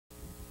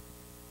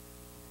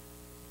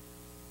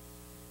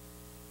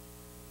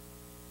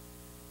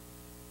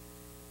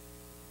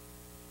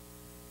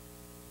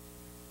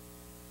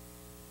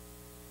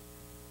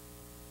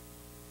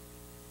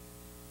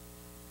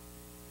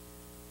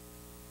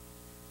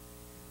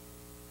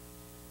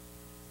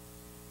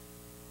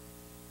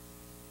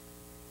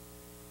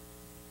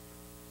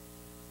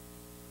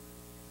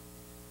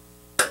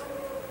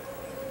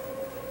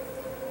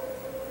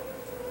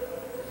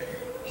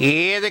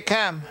Here they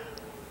come.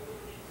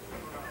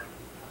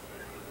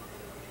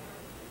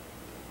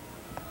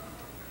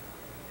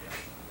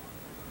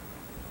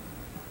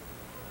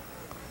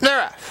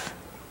 They're off.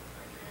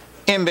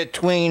 In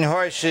between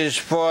horses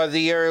for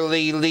the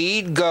early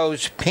lead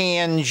goes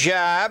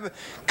Punjab.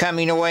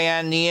 Coming away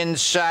on the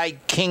inside,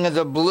 King of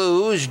the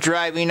Blues.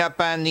 Driving up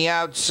on the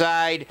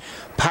outside,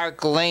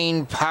 Park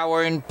Lane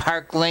Power, and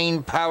Park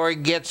Lane Power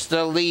gets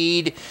the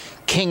lead.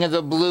 King of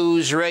the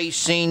Blues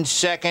racing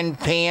second.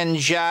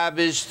 Punjab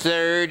is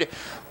third.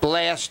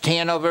 Blast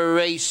Hanover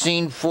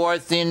Racing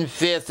fourth. In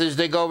fifth as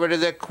they go over to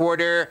the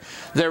quarter,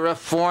 the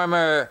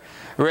Reformer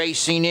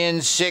racing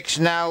in sixth.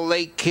 Now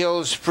Lake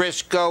Hills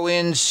Frisco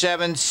in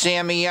seventh.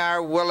 Sammy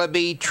R.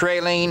 Willoughby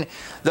trailing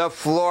the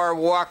Floor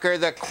Walker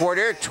the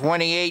quarter.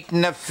 28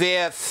 in the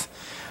fifth.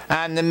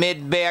 On the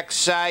mid-back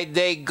side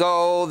they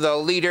go. The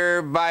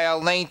leader by a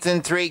length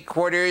and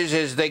 3/4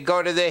 as they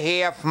go to the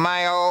half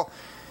mile.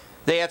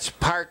 That's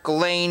Park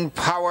Lane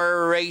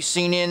Power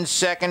racing in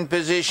second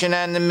position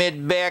on the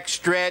mid-back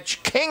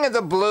stretch. King of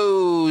the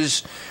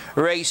Blues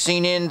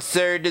racing in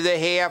third to the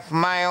half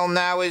mile.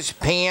 Now is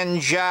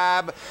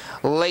Punjab.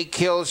 Lake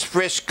Hills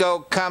Frisco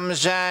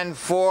comes on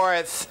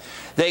fourth.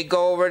 They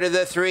go over to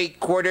the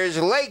 3/4.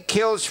 Lake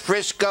Hills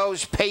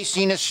Frisco's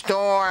pacing a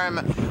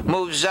storm.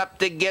 Moves up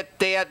to get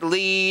that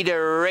lead.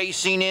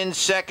 Racing in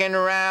second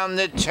round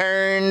the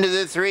turn to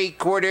the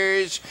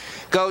 3/4.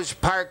 Goes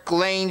Park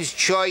Lane's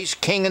Choice,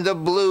 King of the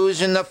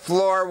Blues, and the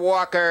Floor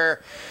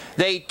Walker.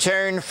 They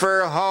turn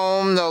for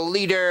home. The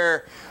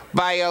leader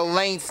by a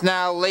length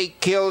now,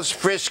 Lake Hills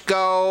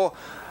Frisco.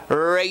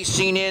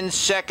 Racing in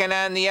second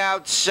on the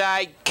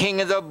outside,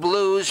 King of the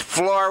Blues.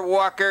 Floor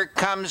Walker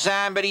comes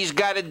on, but he's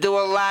got to do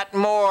a lot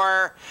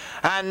more.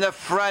 On the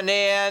front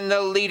end,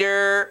 the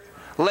leader,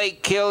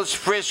 Lake Hills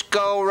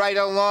Frisco, right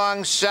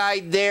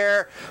alongside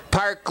there.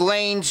 Park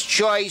Lane's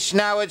Choice.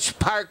 Now it's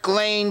Park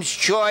Lane's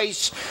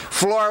Choice.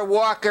 Floor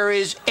Walker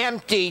is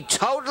empty,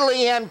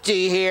 totally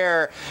empty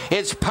here.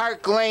 It's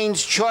Park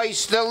Lane's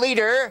Choice, the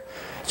leader.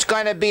 It's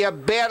going to be a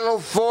battle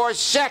for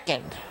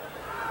second.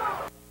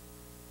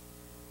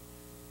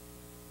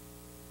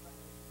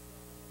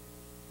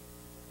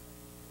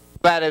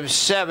 Out of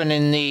 7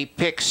 in the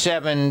pick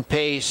 7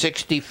 pays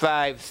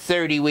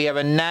 $65.30. We have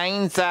a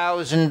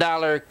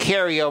 $9,000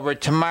 carryover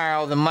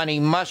tomorrow. The money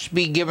must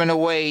be given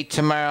away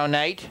tomorrow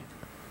night.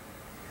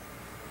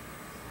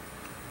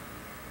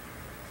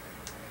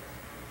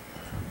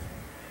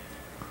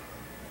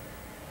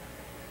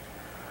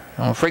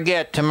 Don't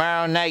forget,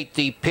 tomorrow night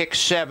the pick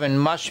 7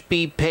 must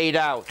be paid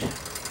out.